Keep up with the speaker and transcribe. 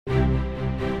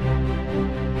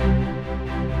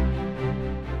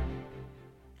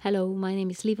Hello, my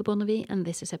name is Liva Bonnevie, and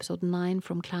this is episode 9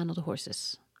 from Clan of the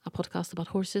Horses, a podcast about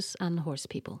horses and horse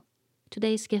people.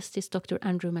 Today's guest is Dr.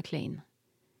 Andrew McLean.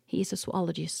 He is a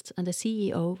zoologist and the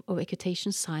CEO of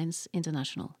Equitation Science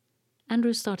International.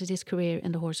 Andrew started his career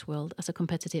in the horse world as a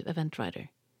competitive event rider,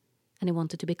 and he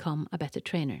wanted to become a better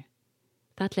trainer.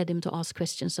 That led him to ask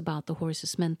questions about the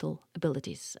horse's mental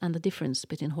abilities and the difference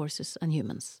between horses and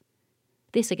humans.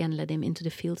 This again led him into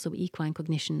the fields of equine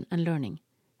cognition and learning,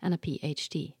 and a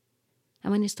PhD.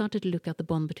 And when he started to look at the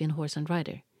bond between horse and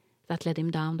rider, that led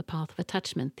him down the path of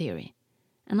attachment theory.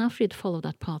 And after he'd followed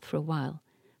that path for a while,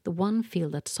 the one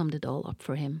field that summed it all up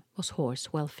for him was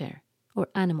horse welfare, or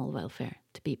animal welfare,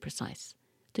 to be precise.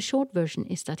 The short version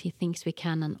is that he thinks we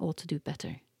can and ought to do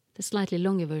better. The slightly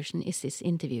longer version is this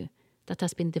interview that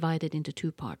has been divided into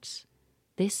 2 parts.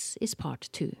 This is part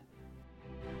 2.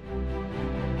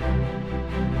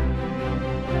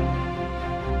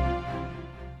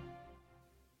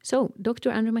 So,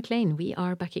 Dr. Andrew McLean, we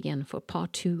are back again for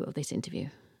part 2 of this interview.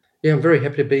 Yeah, I'm very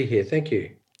happy to be here. Thank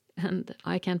you. And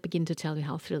I can't begin to tell you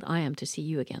how thrilled I am to see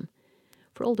you again.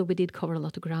 For although we did cover a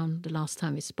lot of ground the last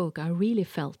time we spoke, I really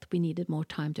felt we needed more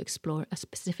time to explore a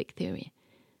specific theory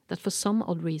that for some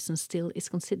odd reason still is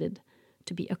considered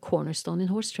to be a cornerstone in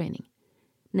horse training,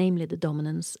 namely the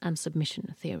dominance and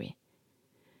submission theory.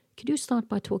 Could you start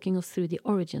by talking us through the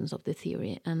origins of the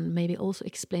theory and maybe also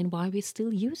explain why we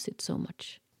still use it so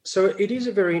much? So it is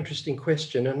a very interesting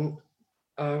question, and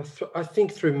I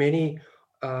think through many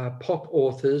pop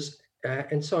authors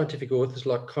and scientific authors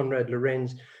like Konrad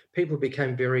Lorenz, people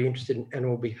became very interested in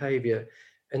animal behavior.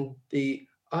 And the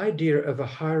idea of a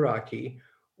hierarchy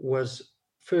was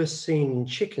first seen in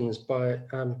chickens by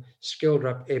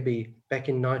Skeldrup Eby back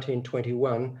in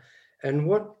 1921. And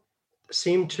what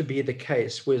seemed to be the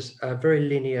case was a very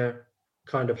linear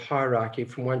kind of hierarchy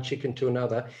from one chicken to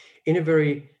another in a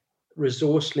very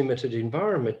resource limited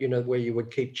environment, where you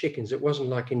would keep chickens. It wasn't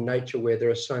like in nature where there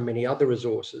are so many other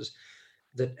resources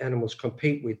that animals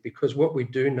compete with, because what we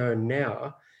do know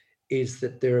now is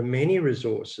that there are many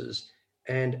resources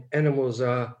and animals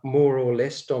are more or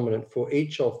less dominant for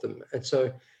each of them. And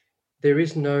so there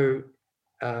is no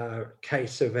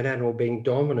case of an animal being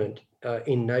dominant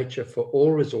in nature for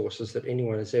all resources that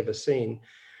anyone has ever seen.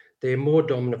 They're more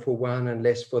dominant for one and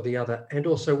less for the other. And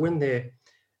also when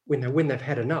they've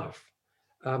had enough,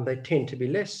 they tend to be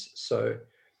less so.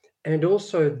 And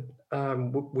also,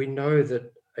 we know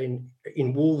that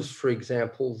in wolves, for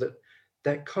example,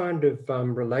 that kind of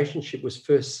relationship was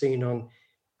first seen on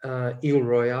Ile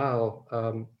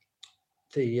Royale,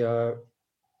 the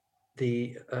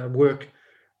work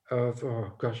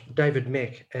of David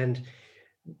Mech.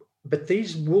 But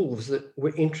these wolves that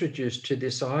were introduced to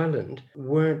this island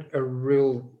weren't a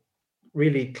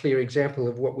really clear example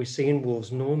of what we see in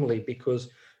wolves normally, because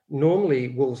normally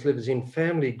wolves live in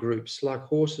family groups like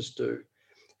horses do.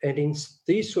 And in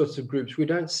these sorts of groups, we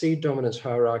don't see dominance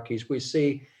hierarchies. We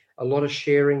see a lot of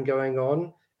sharing going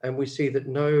on, and we see that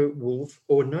no wolf,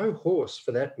 or no horse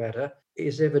for that matter,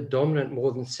 is ever dominant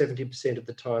more than 70% of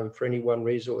the time for any one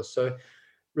resource. So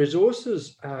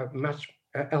resources are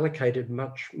allocated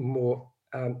much more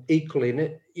equally.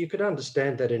 And you could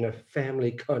understand that in a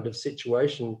family kind of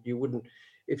situation. You wouldn't,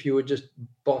 if you were just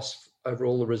boss over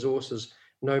all the resources,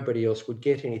 nobody else would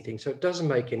get anything. So it doesn't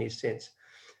make any sense.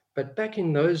 But back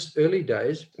in those early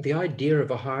days, the idea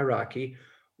of a hierarchy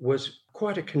was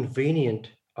quite a convenient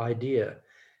idea.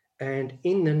 And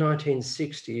in the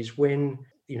 1960s, when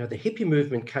the hippie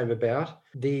movement came about,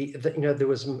 there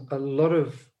was a lot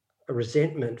of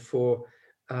resentment for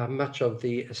much of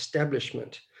the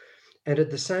establishment. And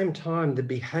at the same time, the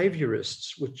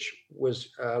behaviorists, which was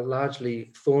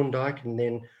largely Thorndike and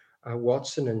then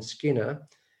Watson and Skinner,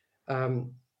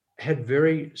 had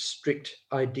very strict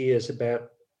ideas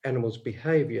about animals'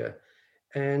 behavior.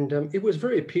 And it was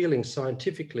very appealing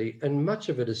scientifically, and much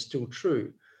of it is still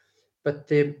true. But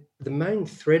the main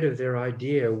thread of their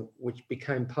idea, which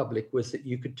became public, was that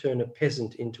you could turn a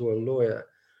peasant into a lawyer,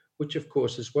 which of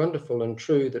course is wonderful and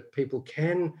true, that people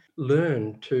can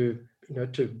learn to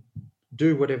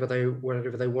do whatever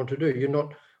they want to do. You're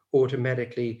not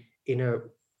automatically in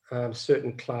a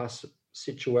certain class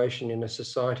situation in a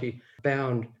society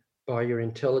bound by your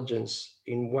intelligence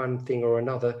in one thing or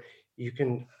another. You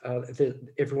can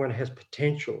everyone has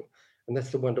potential. And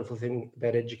that's the wonderful thing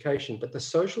about education. But the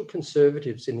social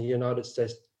conservatives in the United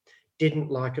States didn't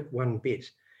like it one bit,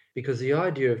 because the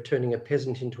idea of turning a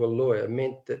peasant into a lawyer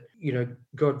meant that,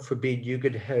 God forbid, you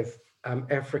could have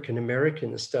African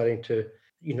Americans starting to,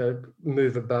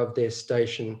 move above their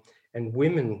station, and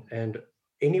women and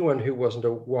anyone who wasn't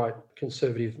a white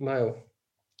conservative male.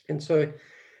 And so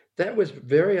that was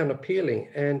very unappealing.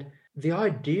 And the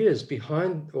ideas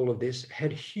behind all of this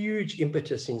had huge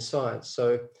impetus in science.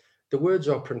 So the words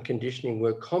operant conditioning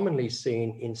were commonly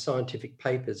seen in scientific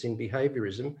papers in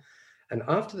behaviorism. And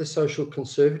after the social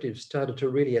conservatives started to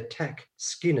really attack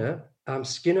Skinner,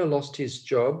 Skinner lost his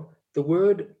job. The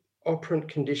word operant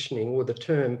conditioning, or the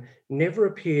term, never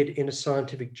appeared in a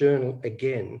scientific journal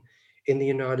again in the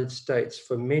United States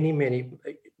for many, many,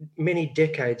 many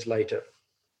decades later,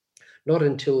 not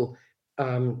until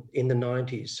in the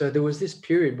 90s. So there was this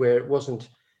period where it wasn't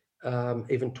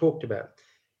even talked about.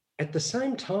 At the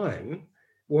same time,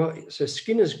 so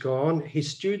Skinner's gone, his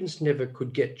students never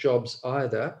could get jobs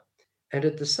either. And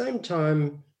at the same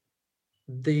time,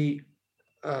 the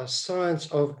science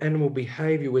of animal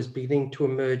behavior was beginning to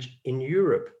emerge in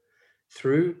Europe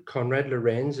through Konrad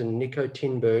Lorenz and Nico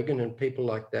Tinbergen and people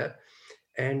like that.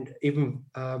 And even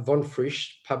von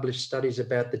Frisch published studies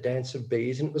about the dance of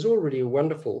bees, and it was already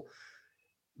wonderful,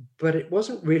 but it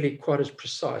wasn't really quite as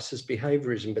precise as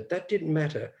behaviorism, but that didn't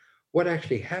matter. What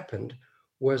actually happened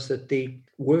was that the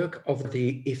work of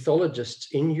the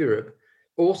ethologists in Europe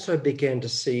also began to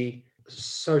see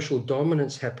social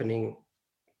dominance happening.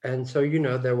 And so,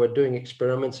 they were doing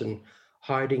experiments and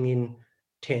hiding in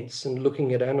tents and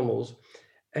looking at animals.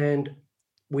 And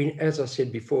we, as I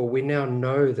said before, we now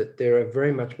know that there are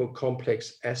very much more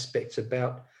complex aspects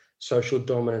about social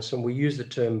dominance. And we use the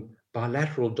term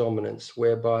bilateral dominance,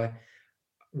 whereby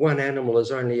one animal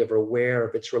is only ever aware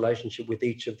of its relationship with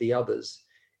each of the others.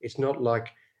 It's not like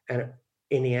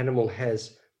any animal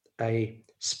has a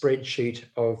spreadsheet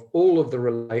of all of the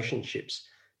relationships.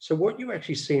 So what you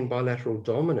actually see in bilateral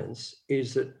dominance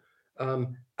is that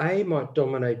A might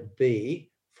dominate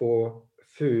B for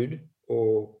food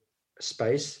or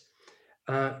space.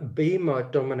 B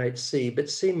might dominate C, but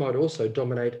C might also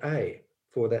dominate A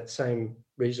for that same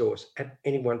resource at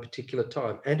any one particular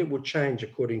time. And it will change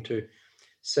according to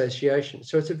association.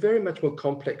 So it's a very much more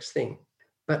complex thing.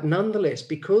 But nonetheless,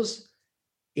 because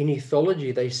in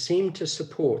ethology, they seem to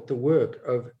support the work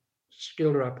of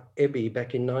Schillerup-Eby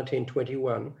back in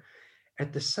 1921,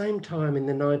 at the same time in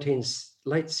the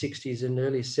late 60s and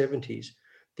early 70s,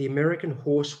 the American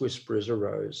horse whisperers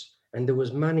arose, and there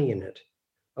was money in it,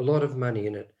 a lot of money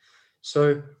in it.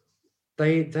 So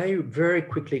they very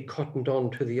quickly cottoned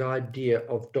on to the idea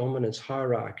of dominance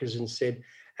hierarchies and said,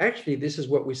 actually, this is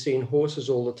what we see in horses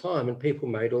all the time. And people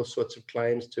made all sorts of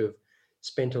claims to have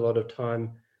spent a lot of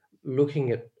time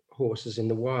looking at horses in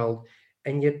the wild.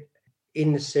 And yet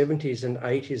in the 70s and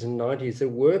 80s and 90s, there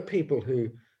were people who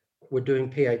were doing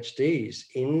PhDs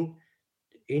in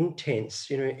tents,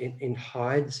 in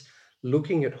hides,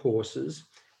 looking at horses.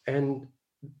 And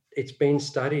it's been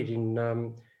studied in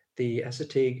the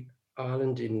Assateague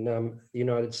Island in the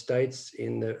United States,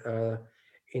 in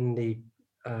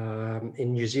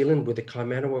New Zealand with the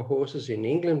Kaimanawa horses, in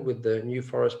England with the New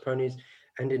Forest ponies,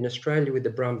 and in Australia with the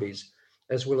Brumbies,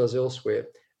 as well as elsewhere.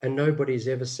 And nobody's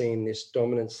ever seen this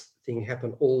dominance thing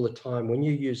happen all the time. When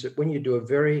you use it, when you do a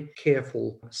very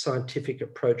careful scientific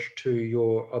approach to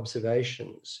your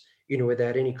observations,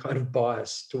 without any kind of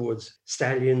bias towards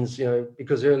stallions,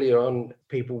 because earlier on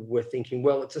people were thinking,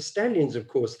 well, it's the stallions, of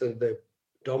course, the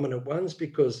dominant ones,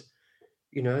 because,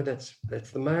 that's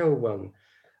the male one.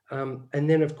 And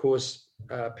then, of course,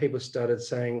 people started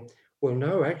saying, well,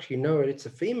 no, it's the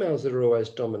females that are always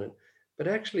dominant. But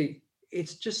actually,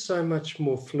 it's just so much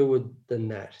more fluid than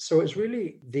that. So it's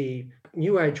really the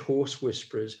New Age horse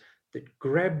whisperers that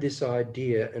grabbed this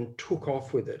idea and took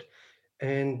off with it.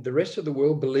 And the rest of the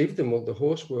world believed them, or the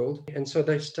horse world. And so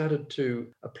they started to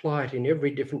apply it in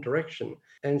every different direction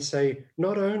and say,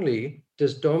 not only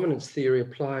does dominance theory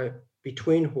apply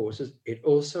between horses, it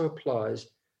also applies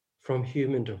from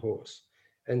human to horse.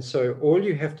 And so all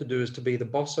you have to do is to be the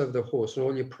boss over the horse, and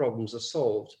all your problems are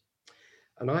solved.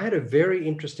 And I had a very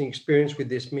interesting experience with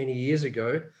this many years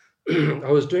ago.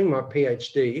 I was doing my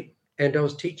PhD, and I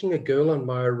was teaching a girl on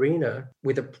my arena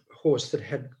with a horse that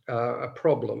had a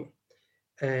problem.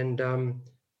 And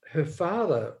her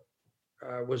father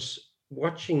was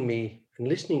watching me and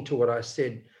listening to what I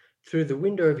said through the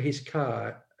window of his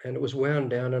car, and it was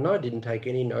wound down, and I didn't take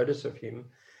any notice of him.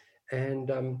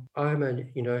 And I'm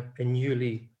a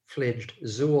newly fledged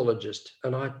zoologist,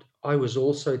 and I was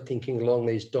also thinking along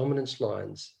these dominance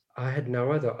lines. I had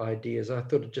no other ideas. I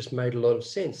thought it just made a lot of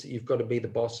sense that you've got to be the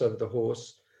boss over the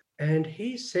horse. And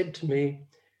he said to me,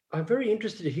 I'm very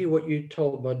interested to hear what you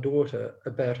told my daughter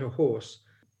about her horse.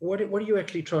 What are you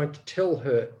actually trying to tell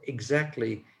her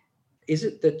exactly? Is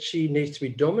it that she needs to be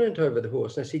dominant over the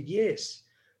horse? And I said, yes,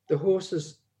 the horse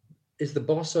is the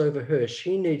boss over her.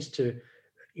 She needs to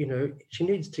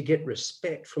get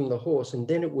respect from the horse, and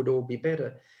then it would all be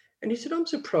better. And he said, I'm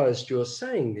surprised you're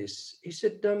saying this. He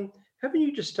said, haven't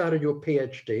you just started your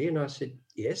PhD? And I said,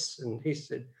 yes. And he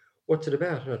said, what's it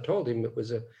about? And I told him it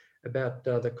was about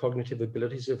the cognitive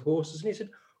abilities of horses. And he said,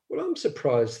 well, I'm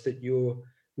surprised that you're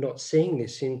not seeing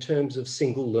this in terms of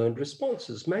single learned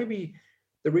responses. Maybe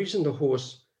the reason the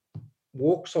horse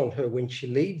walks on her when she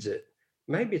leads it,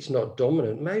 maybe it's not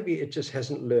dominant, maybe it just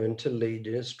hasn't learned to lead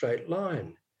in a straight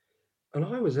line. And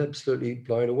I was absolutely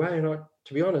blown away. And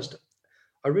to be honest,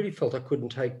 I really felt I couldn't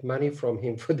take money from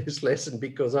him for this lesson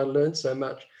because I learned so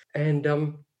much.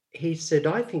 And he said,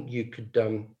 I think you could,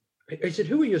 he said,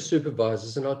 who are your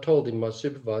supervisors? And I told him my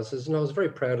supervisors, and I was very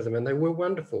proud of them, and they were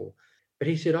wonderful. But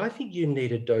he said, I think you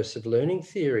need a dose of learning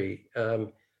theory.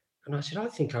 And I said, I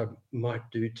think I might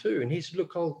do too. And he said,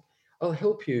 look, I'll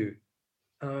help you.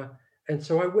 And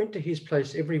so I went to his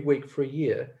place every week for a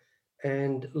year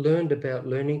and learned about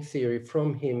learning theory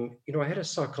from him. You know, I had a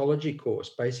psychology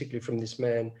course basically from this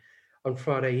man on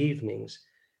Friday evenings,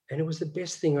 and it was the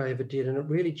best thing I ever did. And it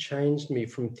really changed me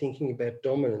from thinking about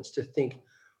dominance to think,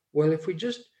 well, if we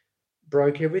just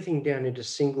broke everything down into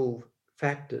single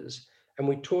factors and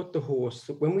we taught the horse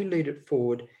that when we lead it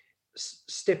forward,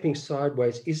 stepping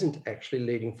sideways isn't actually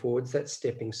leading forwards, that's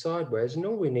stepping sideways. And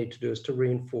all we need to do is to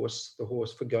reinforce the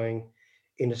horse for going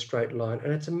in a straight line.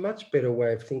 And it's a much better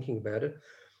way of thinking about it.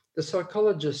 The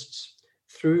psychologists,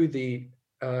 through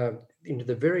into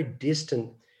the very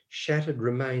distant, shattered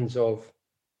remains of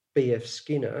B.F.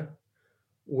 Skinner,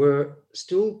 were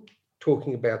still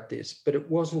talking about this, but it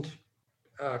wasn't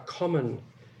a common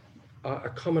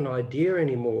idea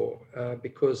anymore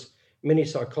because many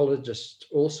psychologists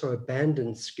also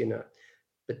abandoned Skinner.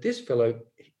 But this fellow,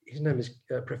 his name is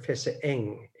Professor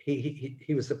Eng.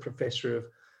 He was the professor of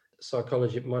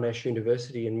psychology at Monash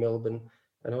University in Melbourne.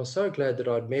 And I was so glad that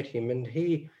I'd met him. And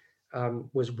he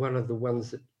was one of the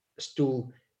ones that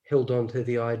still held on to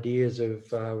the ideas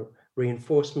of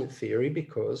reinforcement theory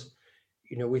because,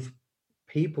 you know, with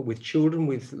people, with children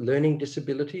with learning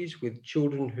disabilities, with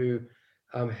children who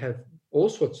have all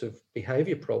sorts of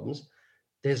behavior problems,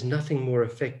 there's nothing more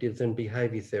effective than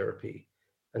behavior therapy.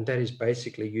 And that is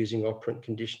basically using operant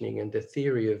conditioning and the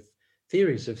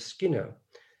theories of Skinner.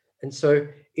 And so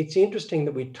it's interesting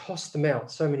that we tossed them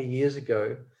out so many years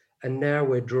ago, and now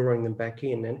we're drawing them back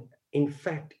in. And in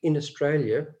fact, in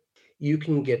Australia, you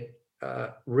can get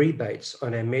rebates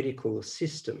on our medical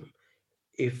system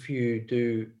if you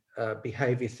do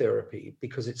behavior therapy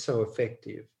because it's so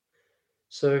effective.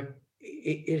 So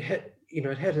it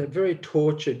had a very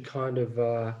tortured kind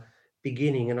of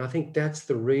beginning, and I think that's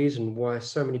the reason why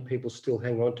so many people still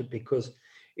hang on to it, because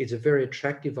it's a very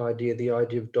attractive idea, the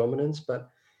idea of dominance.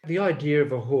 But the idea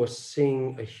of a horse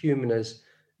seeing a human as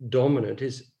dominant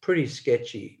is pretty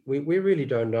sketchy. We really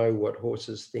don't know what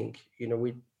horses think. You know,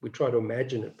 we try to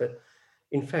imagine it, but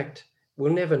in fact,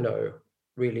 we'll never know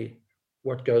really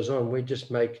what goes on. We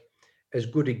just make as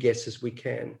good a guess as we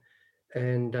can.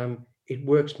 And it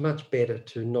works much better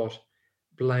to not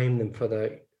blame them for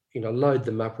load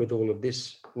them up with all of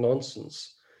this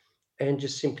nonsense and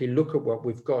just simply look at what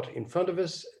we've got in front of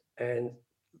us and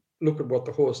look at what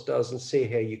the horse does and see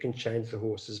how you can change the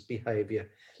horse's behavior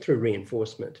through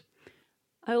reinforcement.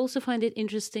 I also find it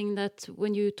interesting that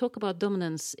when you talk about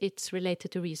dominance, it's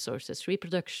related to resources,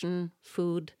 reproduction,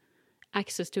 food,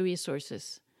 access to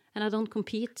resources. And I don't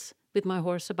compete with my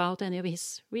horse about any of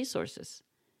his resources.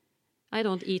 I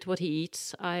don't eat what he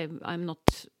eats. I'm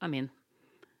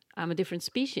a different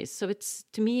species. So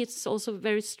to me, it's also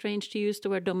very strange to use the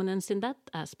word dominance in that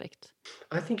aspect.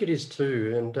 I think it is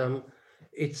too. And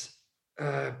it's,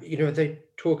 they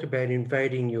talk about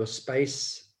invading your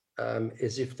space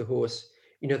as if the horse,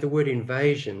 the word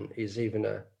invasion is even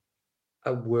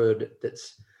a word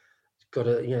that's got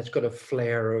it's got a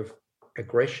flair of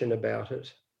aggression about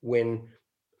it when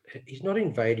he's not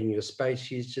invading your space.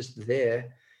 He's just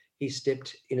there. He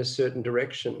stepped in a certain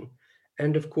direction.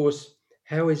 And of course,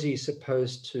 how is he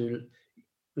supposed to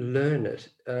learn it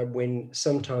when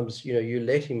sometimes, you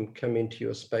let him come into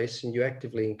your space and you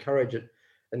actively encourage it,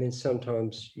 and then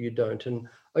sometimes you don't. And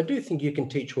I do think you can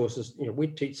teach horses, we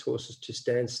teach horses to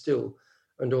stand still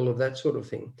and all of that sort of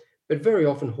thing. But very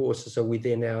often horses are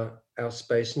within our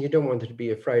space, and you don't want them to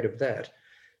be afraid of that.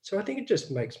 So I think it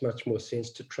just makes much more sense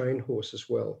to train horses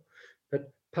well.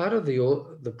 But part of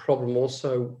the problem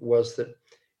also was that,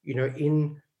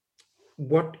 in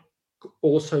what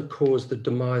also caused the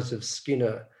demise of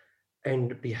Skinner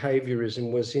and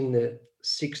behaviorism was in the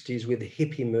 60s with the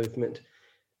hippie movement.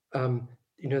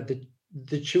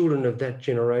 The children of that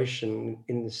generation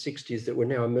in the 60s that were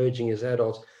now emerging as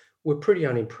adults were pretty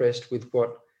unimpressed with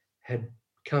what had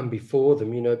come before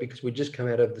them, because we'd just come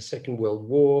out of the Second World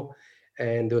War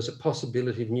and there was a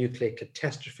possibility of nuclear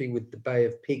catastrophe with the Bay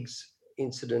of Pigs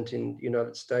incident in the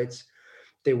United States.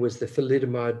 There was the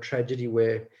thalidomide tragedy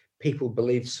where people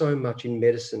believed so much in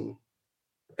medicine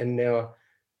and now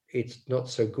it's not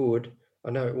so good. I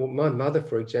know, well, my mother,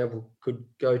 for example, could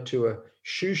go to a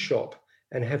shoe shop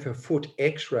and have her foot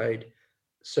x-rayed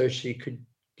so she could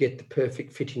get the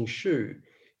perfect fitting shoe.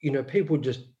 People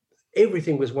just,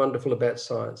 everything was wonderful about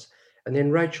science. And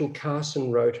then Rachel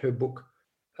Carson wrote her book,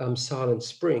 Silent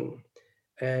Spring.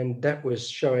 And that was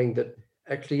showing that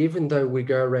actually, even though we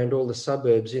go around all the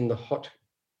suburbs in the hot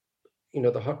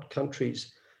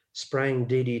countries spraying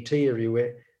DDT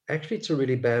everywhere, actually it's a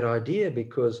really bad idea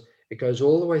because it goes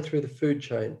all the way through the food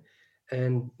chain.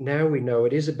 And now we know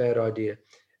it is a bad idea.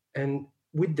 And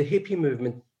with the hippie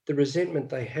movement, the resentment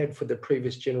they had for the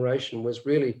previous generation was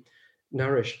really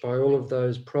nourished by all of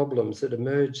those problems that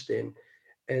emerged then.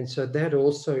 And so that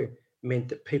also meant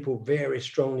that people very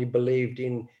strongly believed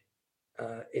in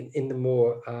the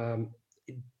more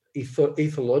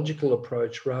ethological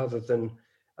approach rather than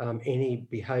any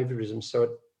behaviorism.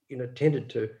 So it tended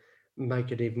to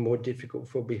make it even more difficult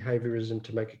for behaviorism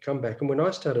to make a comeback. And when I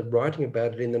started writing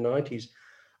about it in the 90s,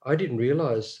 I didn't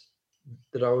realize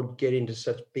that I would get into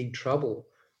such big trouble.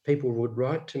 People would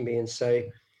write to me and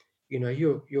say,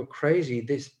 you're crazy.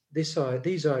 These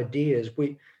ideas,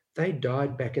 they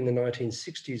died back in the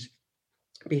 1960s.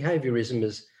 Behaviorism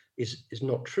is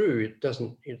not true. It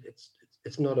doesn't.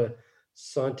 It's not a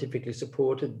scientifically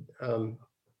supported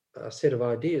set of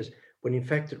ideas. When in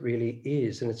fact it really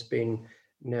is, and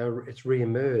it's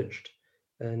re-emerged.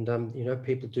 And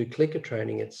people do clicker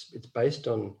training. It's based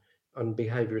on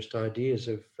behaviorist ideas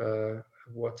of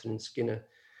Watson and Skinner.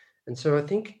 And so I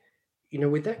think,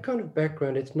 with that kind of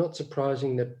background, it's not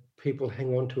surprising that people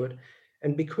hang on to it.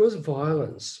 And because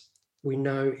violence, we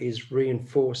know, is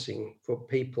reinforcing for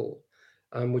people,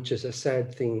 which is a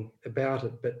sad thing about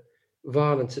it, but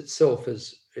violence itself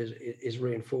is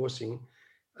reinforcing.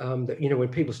 That when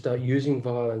people start using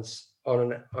violence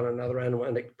on another animal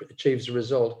and it achieves a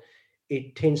result,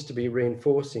 it tends to be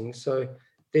reinforcing. So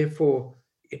therefore,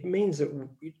 it means that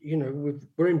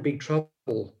we're in big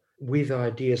trouble with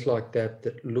ideas like that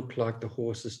look like the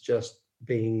horse is just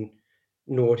being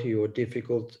naughty or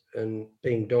difficult and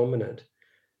being dominant.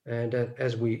 And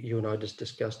as you and I just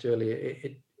discussed earlier,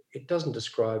 it doesn't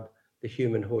describe the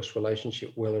human-horse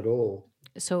relationship well at all.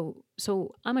 So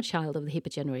I'm a child of the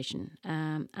hippie generation,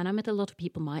 and I met a lot of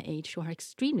people my age who are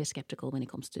extremely skeptical when it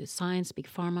comes to science, big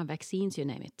pharma, vaccines, you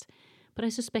name it. But I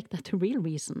suspect that the real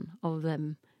reason of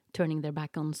them turning their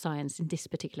back on science in this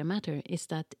particular matter is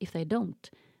that if they don't,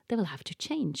 they will have to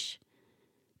change.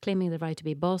 Claiming the right to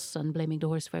be boss and blaming the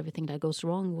horse for everything that goes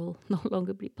wrong will no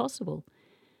longer be possible.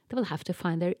 They will have to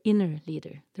find their inner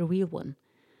leader, the real one.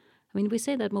 I mean, we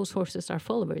say that most horses are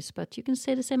followers, but you can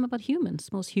say the same about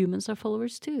humans. Most humans are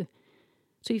followers too.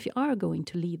 So if you are going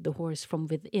to lead the horse from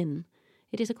within,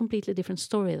 it is a completely different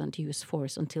story than to use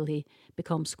force until he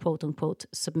becomes quote-unquote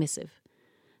submissive.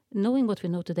 Knowing what we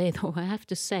know today, though, I have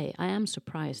to say I am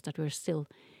surprised that we're still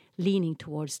leaning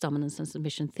towards dominance and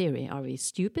submission theory. Are we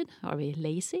stupid? Are we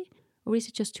lazy? Or is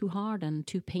it just too hard and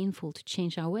too painful to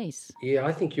change our ways? Yeah,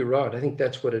 I think you're right. I think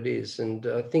that's what it is. And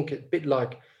I think a bit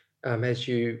like, as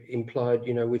you implied,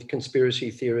 with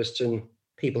conspiracy theorists and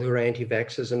people who are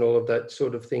anti-vaxxers and all of that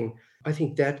sort of thing, I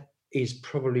think that is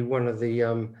probably one of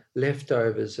the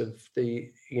leftovers of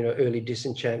the, early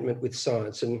disenchantment with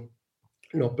science and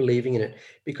not believing in it,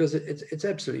 because it's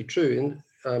absolutely true.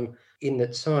 And in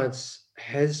that science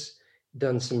has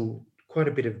done quite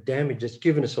a bit of damage. It's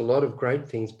given us a lot of great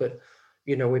things, but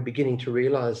we're beginning to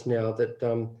realize now that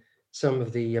some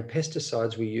of the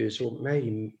pesticides we use, or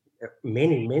maybe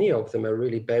many of them, are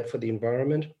really bad for the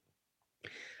environment.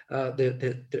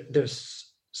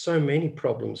 There's so many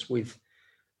problems with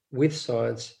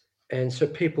science, and so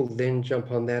people then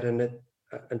jump on that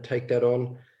and take that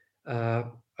on.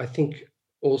 I think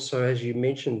also, as you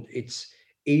mentioned, it's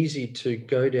easy to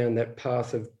go down that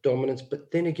path of dominance, but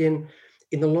then again,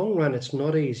 in the long run, it's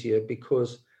not easier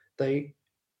because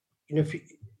if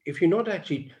you're not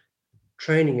actually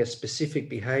training a specific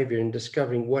behavior and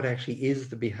discovering what actually is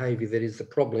the behavior that is the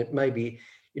problem, it may be,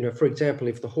 for example,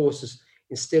 if the horse is,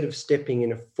 instead of stepping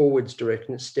in a forwards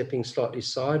direction, it's stepping slightly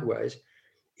sideways.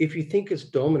 If you think it's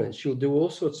dominance, you'll do all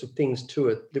sorts of things to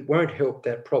it that won't help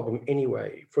that problem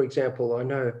anyway. For example, I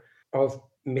know of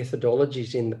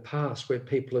methodologies in the past where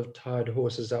people have tied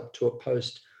horses up to a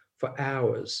post for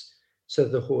hours so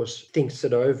the horse thinks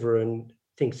it over and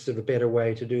thinks of a better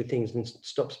way to do things and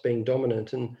stops being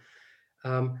dominant.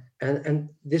 And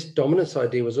this dominance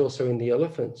idea was also in the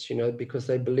elephants, because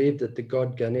they believed that the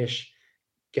god Ganesh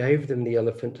gave them the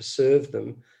elephant to serve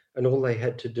them, and all they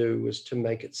had to do was to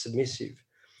make it submissive.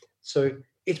 So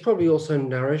it's probably also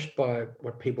nourished by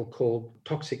what people call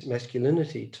toxic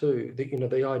masculinity too.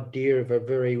 The idea of a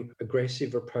very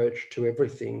aggressive approach to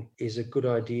everything is a good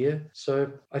idea.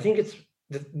 So I think it's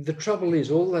the trouble is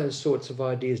all those sorts of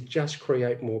ideas just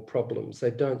create more problems.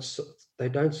 They don't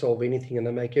solve anything, and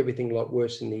they make everything a lot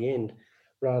worse in the end,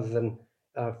 rather than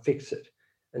fix it.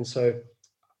 And so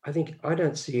I think I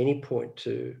don't see any point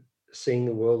to seeing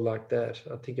the world like that.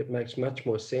 I think it makes much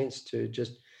more sense to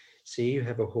just see you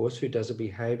have a horse who does a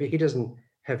behavior. He doesn't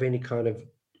have any kind of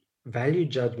value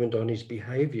judgment on his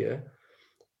behavior,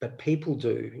 but people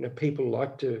do. People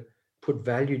like to put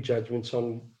value judgments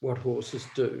on what horses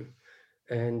do.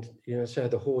 And, so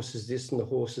the horse is this and the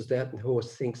horse is that, and the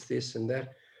horse thinks this and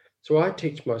that. So I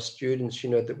teach my students,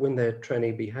 that when they're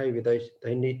training behavior,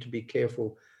 they need to be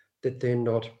careful that they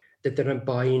don't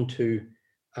buy into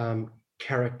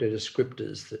character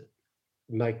descriptors that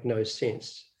make no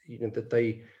sense. That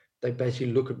they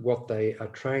basically look at what they are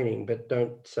training, but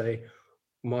don't say,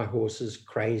 my horse is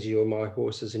crazy, or my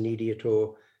horse is an idiot,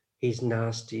 or he's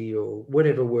nasty, or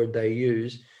whatever word they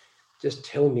use. Just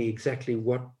tell me exactly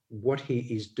what he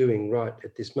is doing right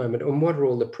at this moment, and what are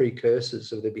all the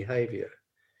precursors of the behavior.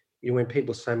 When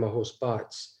people say my horse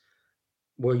bites,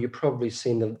 well, you've probably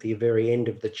seen the very end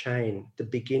of the chain, the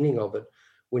beginning of it,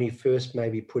 when he first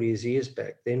maybe put his ears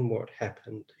back. Then what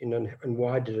happened, and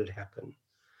why did it happen?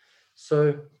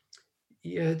 So,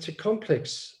 yeah, it's a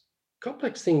complex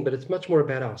thing, but it's much more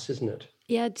about us, isn't it?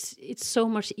 Yeah, it's so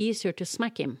much easier to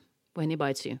smack him when he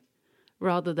bites you,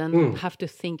 rather than have to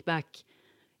think back,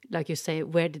 like you say,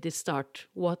 where did it start?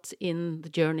 What in the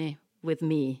journey with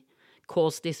me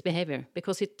caused this behavior?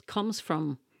 Because it comes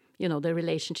from, the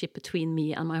relationship between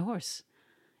me and my horse.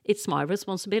 It's my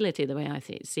responsibility, the way I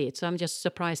see it. So I'm just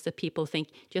surprised that people think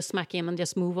just smack him and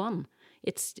just move on.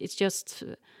 It's just,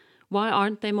 why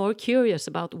aren't they more curious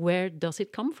about where does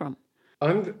it come from?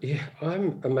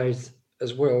 I'm amazed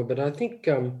as well, but I think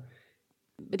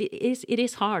but it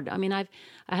is hard. I mean, I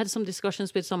had some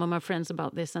discussions with some of my friends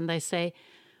about this, and they say,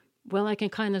 well, I can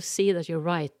kind of see that you're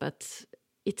right, but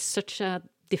it's such a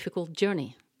difficult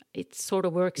journey. It sort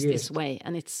of works this way,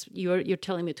 and you're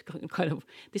telling me to kind of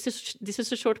this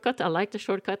is a shortcut. I like the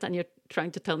shortcut, and you're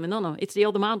trying to tell me no, it's the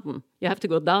other mountain. You have to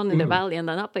go down in the valley and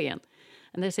then up again.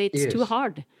 And they say it's too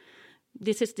hard.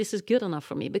 This is good enough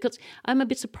for me, because I'm a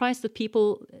bit surprised that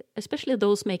people, especially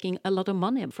those making a lot of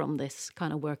money from this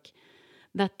kind of work,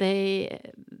 that they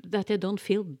don't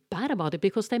feel bad about it,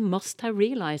 because they must have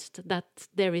realized that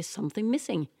there is something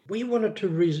missing. We wanted to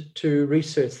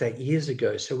research that years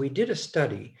ago, so we did a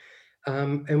study,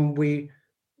 and we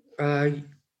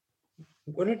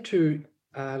wanted to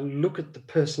look at the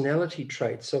personality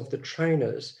traits of the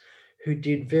trainers who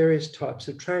did various types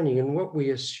of training. And what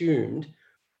we assumed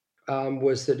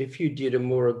was that if you had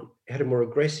a more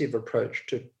aggressive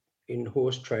approach in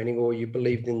horse training, or you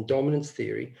believed in dominance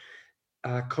theory,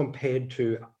 compared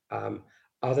to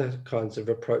other kinds of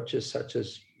approaches, such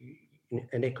as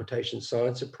an equitation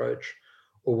science approach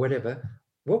or whatever,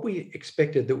 what we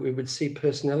expected that we would see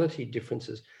personality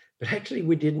differences, but actually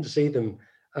we didn't see them.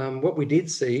 What we did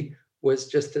see was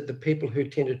just that the people who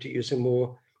tended to use a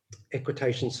more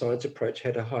equitation science approach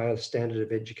had a higher standard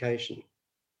of education.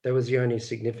 That was the only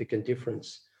significant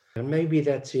difference. And maybe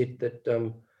that's it,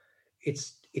 that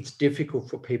it's difficult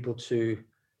for people to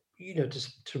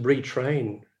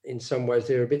retrain. In some ways,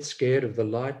 they're a bit scared of the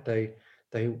light. They're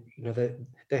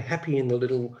happy in the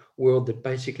little world that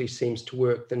basically seems to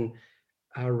work,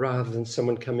 rather than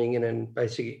someone coming in and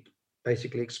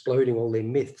basically exploding all their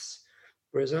myths.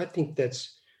 Whereas I think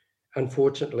that's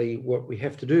unfortunately what we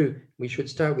have to do. We should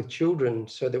start with children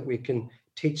so that we can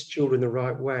teach children the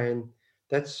right way, and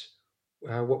that's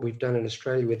what we've done in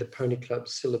Australia with the Pony Club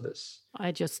syllabus.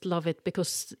 I just love it,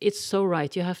 because it's so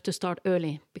right. You have to start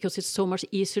early, because it's so much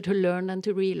easier to learn than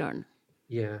to relearn.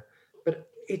 Yeah, but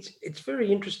it's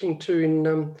very interesting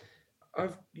too.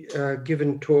 I've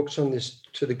given talks on this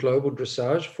to the Global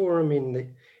Dressage Forum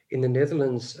in the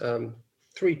Netherlands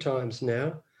 3 times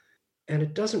now, and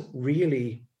it doesn't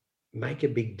really make a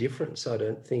big difference. I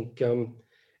don't think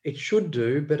it should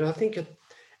do, but I think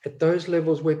at those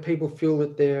levels where people feel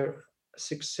that they're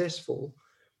successful,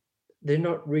 they're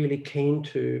not really keen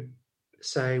to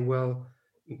say, well,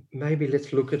 maybe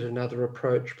let's look at another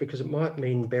approach, because it might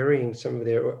mean burying some of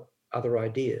their other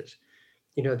ideas.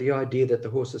 The idea that the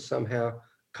horse is somehow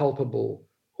culpable,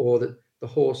 or that the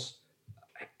horse,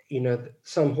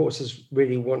 some horses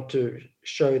really want to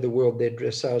show the world their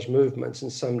dressage movements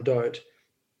and some don't,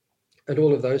 and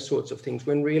all of those sorts of things,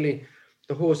 when really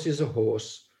the horse is a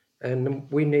horse,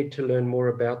 And we need to learn more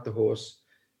about the horse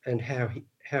and how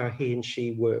he and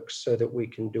she works so that we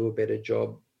can do a better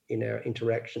job in our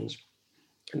interactions.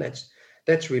 And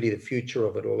that's really the future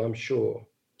of it all, I'm sure.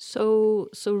 So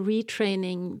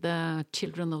retraining the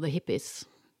children of the hippies,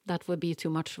 that would be too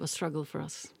much of a struggle for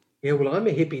us. Yeah, well, I'm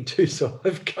a hippie too, so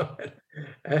I've come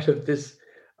out of this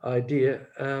idea.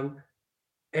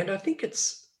 And I think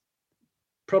it's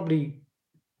probably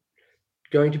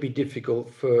going to be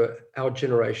difficult for our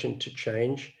generation to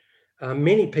change.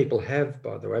 Many people have,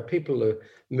 by the way, people are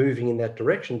moving in that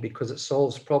direction because it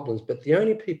solves problems. But the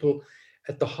only people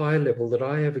at the high level that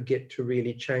I ever get to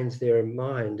really change their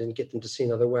mind and get them to see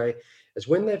another way is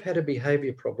when they've had a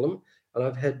behavior problem. And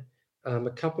I've had a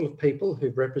couple of people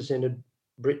who've represented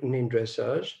Britain in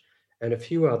dressage and a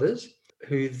few others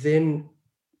who then,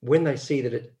 when they see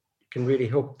that it can really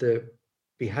help the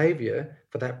behavior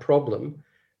for that problem,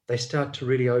 they start to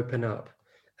really open up.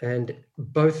 And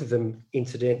both of them,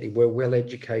 incidentally, were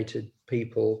well-educated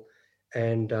people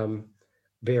and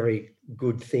very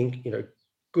good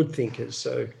thinkers.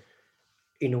 So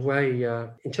in a way,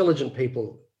 intelligent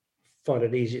people find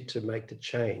it easier to make the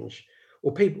change.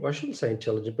 Or people, I shouldn't say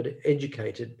intelligent, but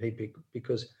educated people,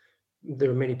 because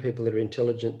there are many people that are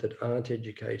intelligent that aren't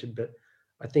educated. But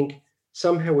I think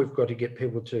somehow we've got to get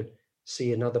people to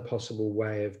see another possible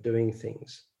way of doing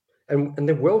things. And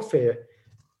the welfare,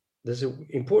 there's an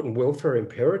important welfare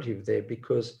imperative there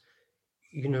because,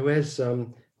 as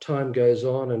time goes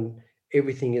on and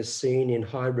everything is seen in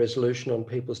high resolution on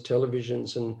people's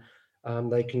televisions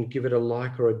and they can give it a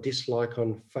like or a dislike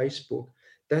on Facebook,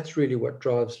 that's really what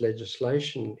drives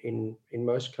legislation in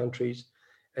most countries.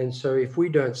 And so if we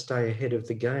don't stay ahead of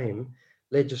the game,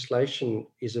 legislation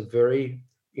is a very,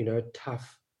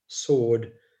 tough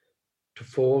sword to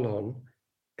fall on.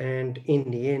 And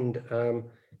in the end,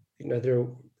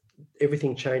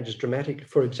 everything changes dramatically.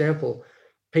 For example,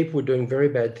 people were doing very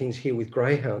bad things here with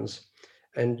greyhounds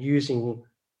and using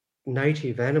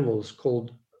native animals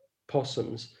called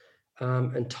possums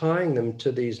and tying them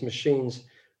to these machines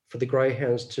for the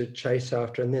greyhounds to chase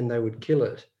after, and then they would kill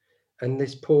it. And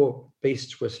these poor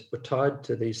beasts were tied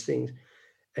to these things.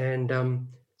 And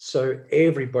so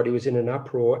everybody was in an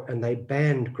uproar and they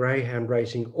banned greyhound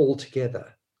racing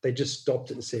altogether. They just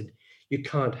stopped it and said, you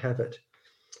can't have it.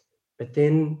 But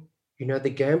then, the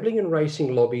gambling and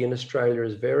racing lobby in Australia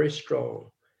is very strong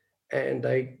and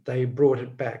they brought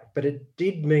it back. But it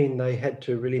did mean they had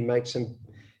to really make some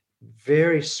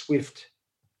very swift,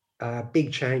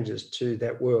 big changes to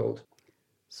that world.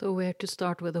 So where to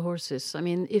start with the horses? I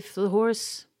mean, if the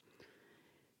horse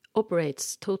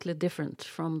operates totally different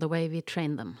from the way we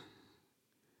train them,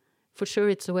 for sure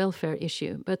it's a welfare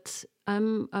issue, but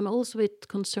I'm also a bit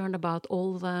concerned about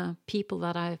all the people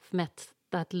that I've met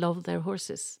that love their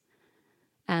horses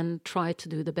and try to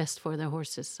do the best for their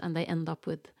horses, and they end up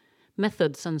with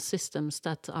methods and systems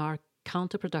that are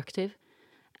counterproductive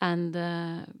and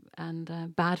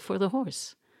bad for the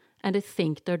horse, and they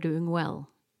think they're doing well.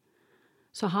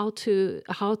 So how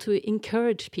to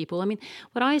encourage people? I mean,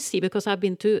 what I see, because I've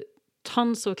been to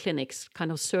tons of clinics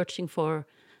kind of searching for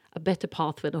a better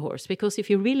path with a horse, because if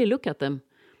you really look at them,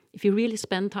 if you really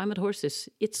spend time with horses,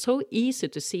 it's so easy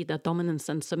to see that dominance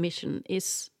and submission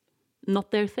is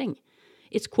not their thing.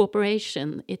 It's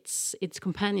cooperation, it's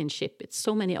companionship, it's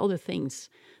so many other things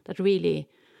that really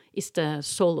is the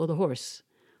soul of the horse.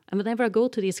 And whenever I go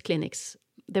to these clinics,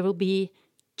 there will be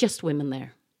just women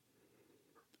there.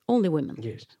 Only women.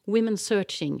 Yes. Women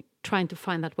searching, trying to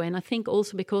find that way. And I think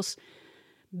also because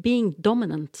being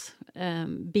dominant,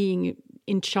 being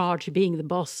in charge, being the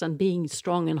boss and being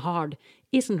strong and hard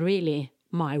isn't really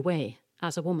my way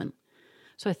as a woman.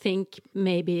 So I think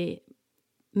maybe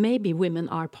women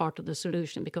are part of the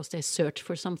solution because they search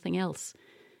for something else.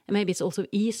 And maybe it's also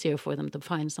easier for them to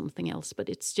find something else, but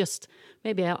it's just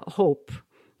maybe a hope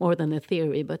more than a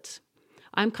theory. But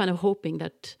I'm kind of hoping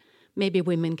that maybe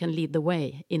women can lead the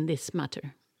way in this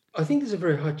matter. I think there's a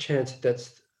very high chance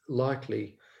that's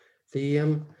likely.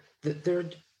 The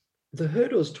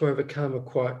hurdles to overcome are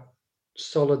quite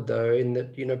solid, though, in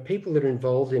that people that are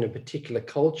involved in a particular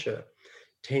culture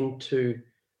tend to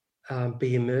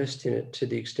be immersed in it to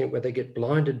the extent where they get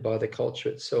blinded by the culture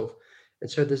itself.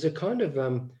 And so there's a kind of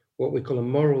what we call a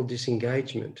moral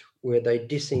disengagement, where they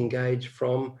disengage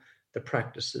from the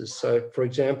practices. So, for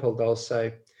example, they'll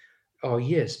say, oh,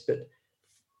 yes, but,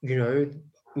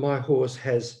 my horse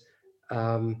has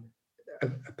a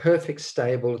perfect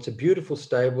stable. It's a beautiful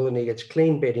stable and he gets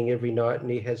clean bedding every night and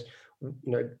he has,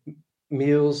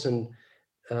 meals and,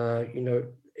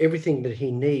 everything that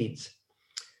he needs.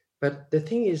 But the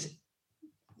thing is,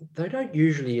 they don't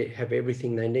usually have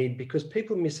everything they need because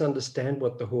people misunderstand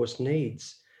what the horse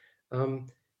needs. Um,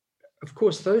 of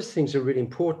course, those things are really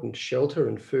important, shelter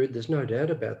and food, there's no doubt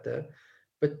about that.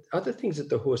 But other things that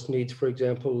the horse needs, for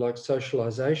example, like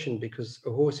socialization, because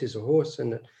a horse is a horse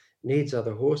and it needs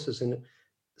other horses. And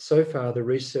so far, the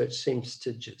research seems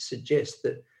to suggest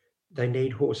that they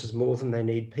need horses more than they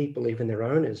need people, even their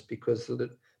owners, because the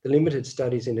limited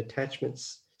studies in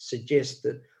attachments suggest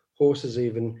that horses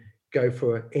even go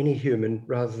for any human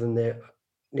rather than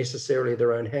necessarily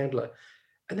their own handler.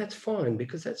 And that's fine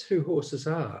because that's who horses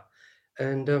are.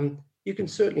 And you can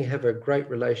certainly have a great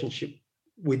relationship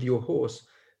with your horse,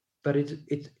 but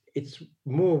it's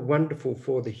more wonderful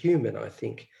for the human, I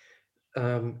think.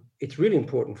 It's really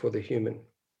important for the human.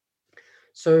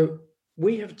 So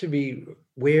we have to be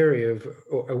wary of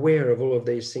or aware of all of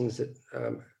these things that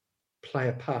play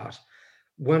a part.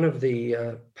 One of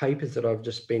the papers that I've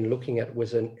just been looking at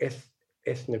was an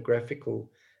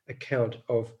ethnographical account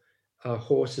of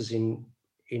horses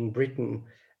in Britain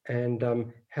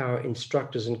and how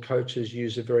instructors and coaches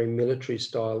use a very military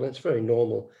style, and it's very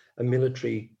normal, a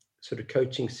military sort of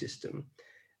coaching system.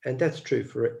 And that's true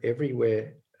for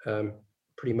everywhere,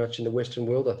 pretty much in the Western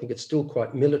world. I think it's still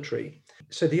quite military.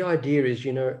 So the idea is,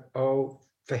 oh,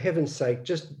 for heaven's sake,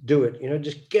 just do it,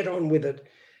 just get on with it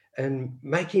and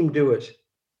make him do it,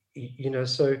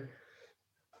 so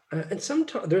and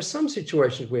sometimes there are some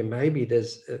situations where maybe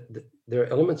there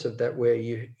are elements of that where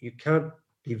you can't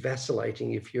be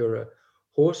vacillating. If you're a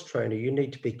horse trainer, you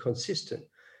need to be consistent,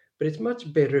 but it's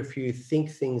much better if you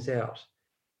think things out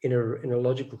in a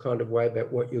logical kind of way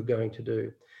about what you're going to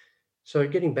do. So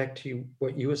getting back to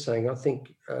what you were saying, I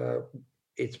think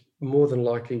it's more than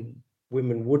likely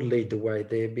women would lead the way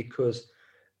there because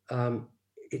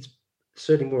it's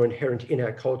certainly more inherent in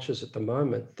our cultures at the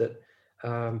moment that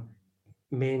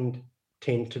men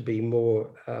tend to be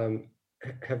more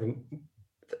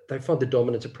they find the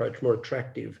dominance approach more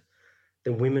attractive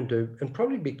than women do, and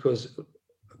probably because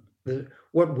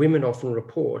what women often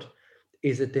report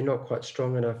is that they're not quite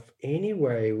strong enough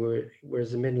anyway,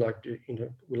 whereas the men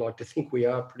we like to think we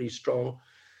are pretty strong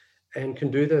and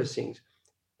can do those things.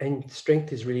 And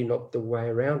strength is really not the way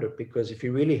around it, because if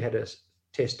you really had a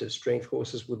test of strength,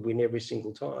 horses would win every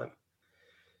single time.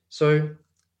 So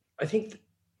I think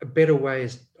a better way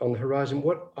is on the horizon.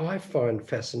 What I find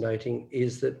fascinating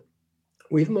is that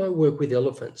with my work with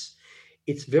elephants,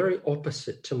 it's very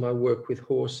opposite to my work with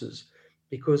horses,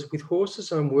 because with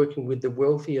horses, I'm working with the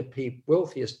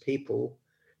wealthiest people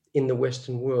in the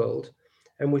Western world.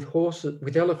 And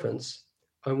with elephants,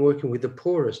 I'm working with the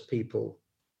poorest people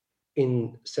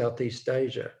in Southeast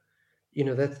Asia.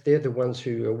 They're the ones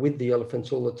who are with the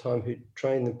elephants all the time, who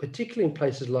train them, particularly in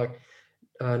places like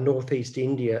Northeast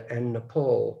India and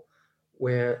Nepal,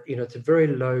 where it's a very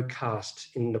low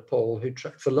caste in Nepal.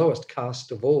 It's the lowest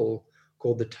caste of all,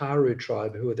 called the Taru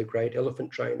tribe, who are the great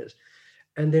elephant trainers,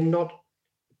 and they're not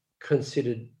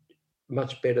considered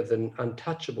much better than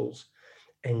untouchables.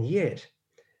 And yet,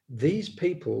 these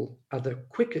people are the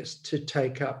quickest to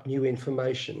take up new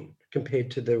information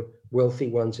compared to the wealthy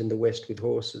ones in the West with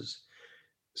horses.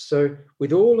 So,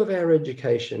 with all of our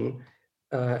education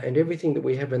and everything that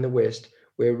we have in the West,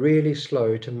 we're really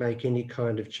slow to make any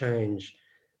kind of change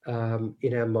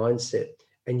in our mindset.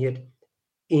 And yet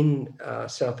in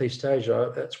Southeast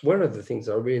Asia, that's one of the things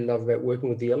I really love about working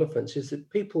with the elephants, is that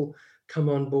people come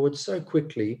on board so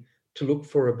quickly to look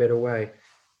for a better way.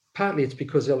 Partly it's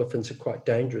because elephants are quite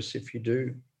dangerous. If you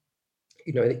do,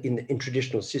 in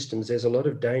traditional systems, there's a lot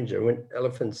of danger. When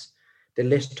elephants, they're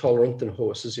less tolerant than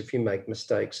horses if you make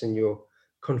mistakes and you're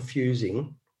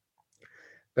confusing.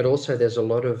 But also there's a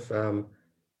lot of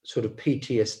sort of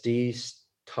PTSD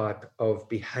type of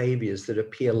behaviors that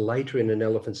appear later in an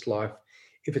elephant's life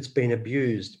if it's been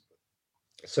abused.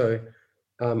 So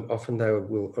often they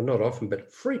will, or not often,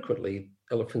 but frequently,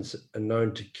 elephants are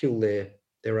known to kill their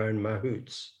own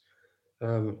mahouts.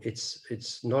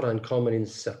 It's not uncommon in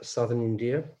southern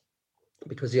India,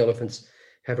 because the elephants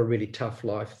have a really tough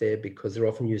life there, because they're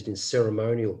often used in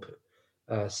ceremonial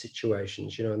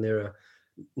situations, and there are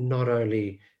not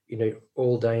only,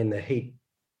 all day in the heat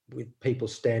with people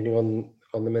standing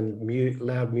on them and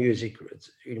loud music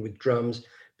with drums,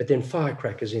 but then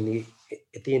firecrackers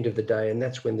at the end of the day, and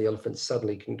that's when the elephants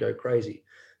suddenly can go crazy.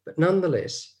 But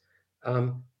nonetheless,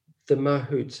 the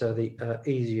mahouts are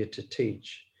easier to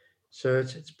teach. So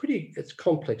it's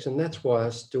complex, and that's why I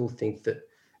still think that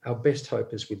our best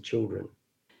hope is with children.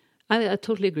 I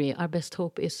totally agree. Our best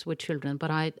hope is with children,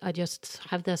 but I just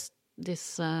have this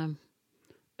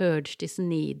urge, this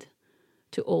need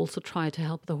to also try to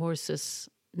help the horses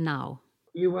now.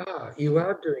 You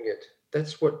are doing it.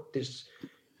 That's what this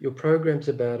your program's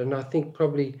about. And I think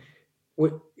probably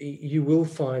what you will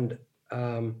find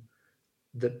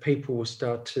that people will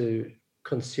start to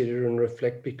consider and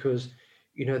reflect, because,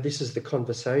 this is the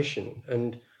conversation.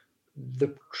 And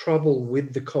the trouble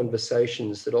with the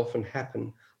conversations that often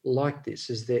happen like this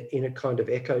is they're in a kind of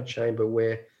echo chamber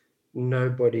where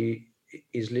nobody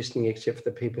is listening except for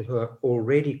the people who are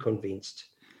already convinced.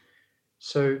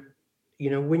 So,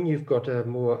 when you've got a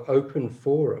more open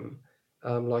forum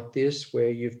like this, where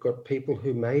you've got people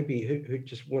who maybe who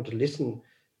just want to listen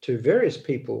to various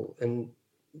people and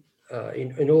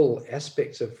in all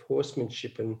aspects of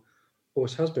horsemanship and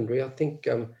horse husbandry, I think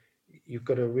you've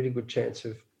got a really good chance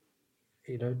of,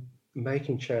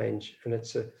 making change. And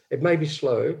it may be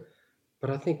slow, but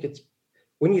I think it's,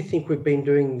 when you think we've been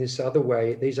doing these other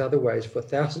ways for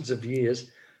thousands of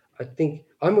years, I think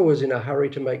I'm always in a hurry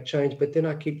to make change, but then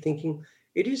I keep thinking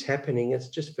it is happening. It's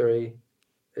just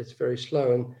it's very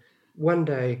slow. And one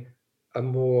day a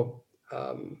more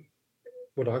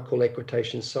what I call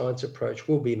equitation science approach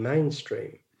will be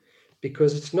mainstream,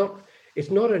 because it's not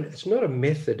a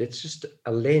method. It's just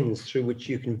a lens through which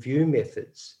you can view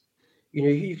methods.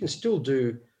 You can still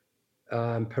do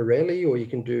Pirelli, or you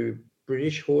can do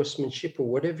British horsemanship, or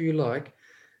whatever you like,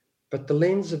 but the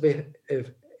lens of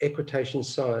equitation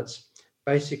science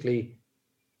basically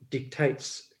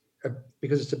dictates,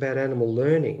 because it's about animal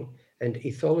learning and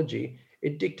ethology,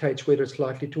 it dictates whether it's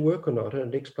likely to work or not,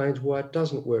 and it explains why it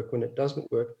doesn't work when it doesn't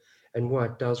work, and why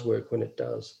it does work when it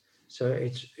does. So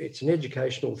it's an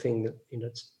educational thing that,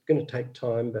 it's going to take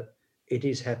time, but it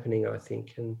is happening, I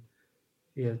think. And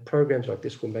yeah, programs like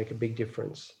this will make a big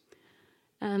difference.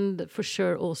 And for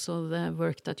sure, also the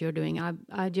work that you're doing.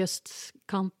 I just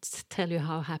can't tell you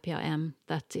how happy I am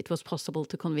that it was possible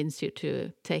to convince you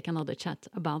to take another chat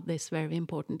about this very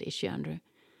important issue, Andrew.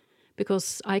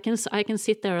 Because I can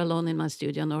sit there alone in my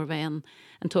studio in Norway and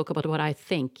talk about what I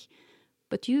think.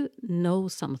 But you know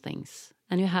some things,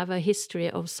 and you have a history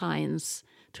of science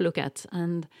to look at.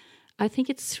 And I think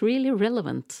it's really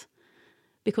relevant,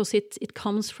 because it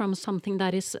comes from something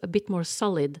that is a bit more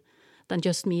solid than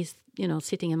just me,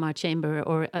 sitting in my chamber,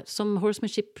 or some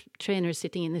horsemanship trainer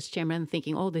sitting in his chamber and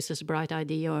thinking, oh, this is a bright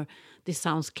idea, or this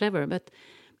sounds clever. But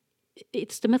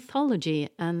it's the mythology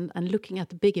and looking at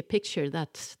the bigger picture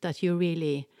that you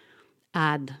really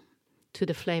add to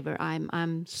the flavor.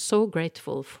 I'm so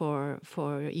grateful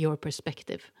for your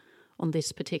perspective on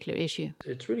this particular issue.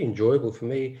 It's really enjoyable for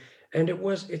me. And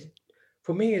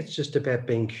for me, it's just about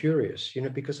being curious,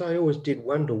 because I always did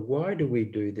wonder, why do we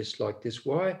do this like this?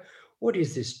 What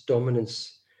is this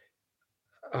dominance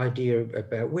idea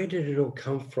about? Where did it all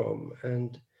come from?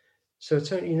 And so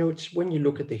it's when you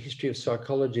look at the history of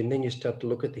psychology, and then you start to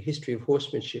look at the history of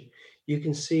horsemanship, you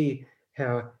can see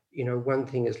how, one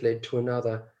thing has led to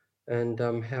another, and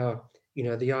how,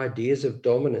 the ideas of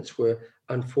dominance were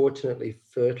unfortunately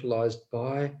fertilized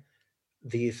by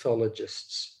the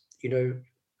ethologists.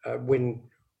 When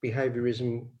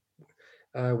behaviorism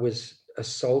was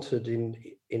assaulted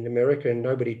in America and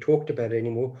nobody talked about it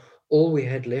anymore, all we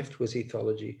had left was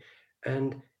ethology.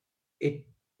 And it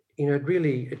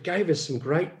it gave us some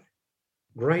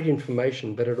great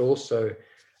information, but it also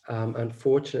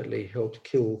unfortunately helped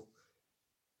kill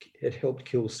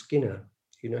Skinner.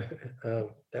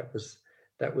 That was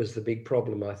the big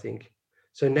problem, I think.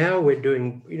 So now we're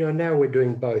doing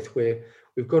both, where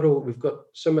we've got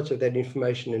so much of that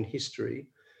information and history,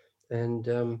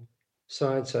 and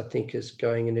science, I think, is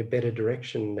going in a better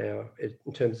direction now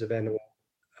in terms of animal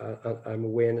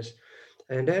awareness.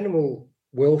 And animal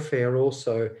welfare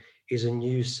also is a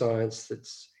new science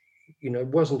that's,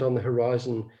 wasn't on the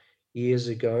horizon years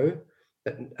ago.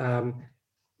 But,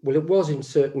 well, it was in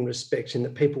certain respects, in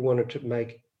that people wanted to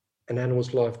make an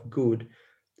animal's life good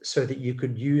so that you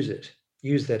could use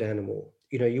that animal.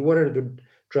 You wanted a good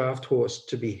draft horse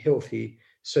to be healthy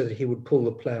so that he would pull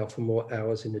the plough for more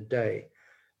hours in a day.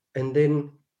 And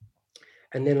then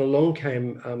along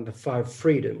came the 5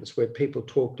 freedoms, where people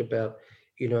talked about,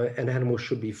 an animal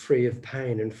should be free of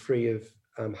pain and free of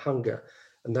hunger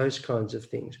and those kinds of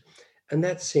things. And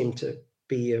that seemed to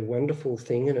be a wonderful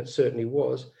thing, and it certainly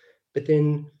was. But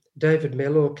then David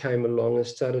Mellor came along and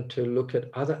started to look at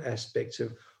other aspects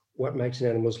of what makes an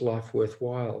animal's life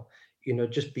worthwhile,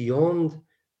 just beyond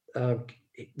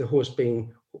the horse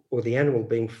being, or the animal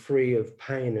being, free of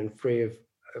pain and free of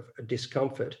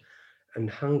discomfort and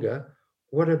hunger.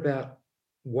 What about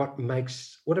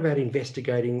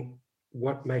investigating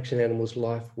what makes an animal's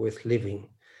life worth living?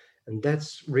 And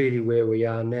that's really where we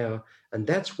are now. And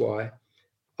that's why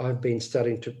I've been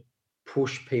starting to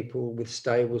push people with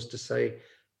stables to say,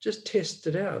 just test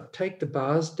it out, take the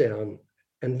bars down,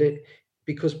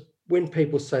 because when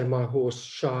people say my horse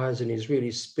shies and is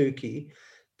really spooky,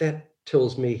 that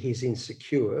tells me he's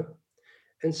insecure.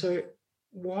 And so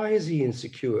why is he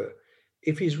insecure?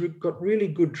 If he's got really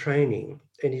good training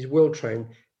and he's well trained,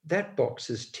 that box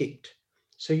is ticked.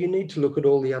 So you need to look at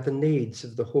all the other needs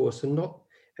of the horse and not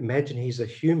imagine he's a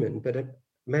human, but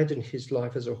imagine his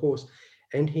life as a horse.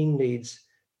 And he needs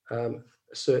a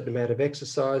certain amount of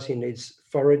exercise. He needs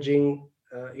foraging.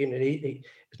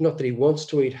 It's not that he wants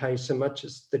to eat hay so much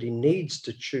as that he needs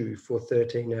to chew for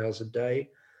 13 hours a day,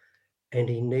 and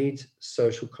he needs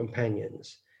social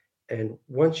companions. And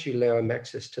once you allow him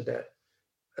access to that,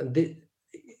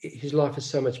 his life is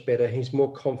so much better. He's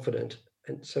more confident.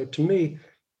 And so to me,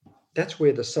 that's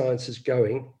where the science is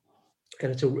going.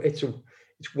 And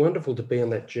it's wonderful to be on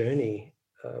that journey,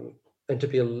 and to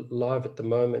be alive at the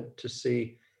moment to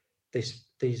see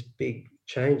these big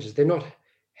changes. They're not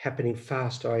happening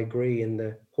fast, I agree, in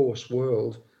the horse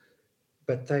world,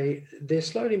 but they're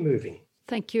slowly moving.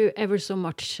 Thank you ever so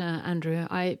much, Andrew.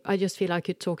 I just feel I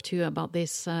could talk to you about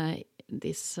these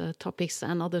topics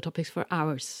and other topics for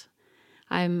hours.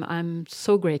 I'm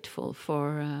so grateful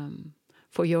for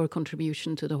your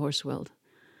contribution to the horse world,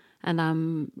 and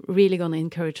I'm really going to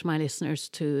encourage my listeners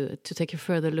to take a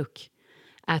further look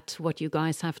at what you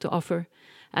guys have to offer,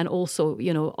 and also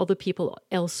other people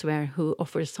elsewhere who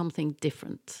offer something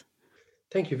different.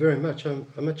 Thank you very much.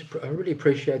 I really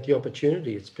appreciate the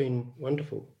opportunity. It's been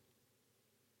wonderful.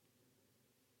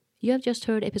 You have just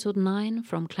heard episode 9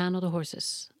 from Clan of the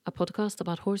Horses, a podcast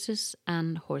about horses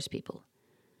and horse people.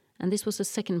 And this was the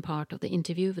second part of the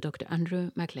interview with Dr.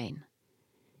 Andrew MacLean.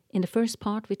 In the first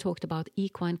part, we talked about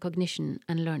equine cognition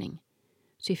and learning.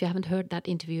 So if you haven't heard that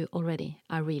interview already,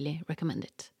 I really recommend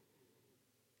it.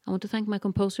 I want to thank my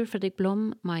composer, Fredrik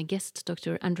Blom, my guest,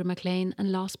 Dr. Andrew MacLean,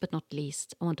 and last but not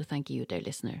least, I want to thank you, dear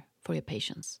listener, for your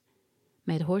patience.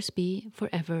 May the horse be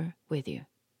forever with you.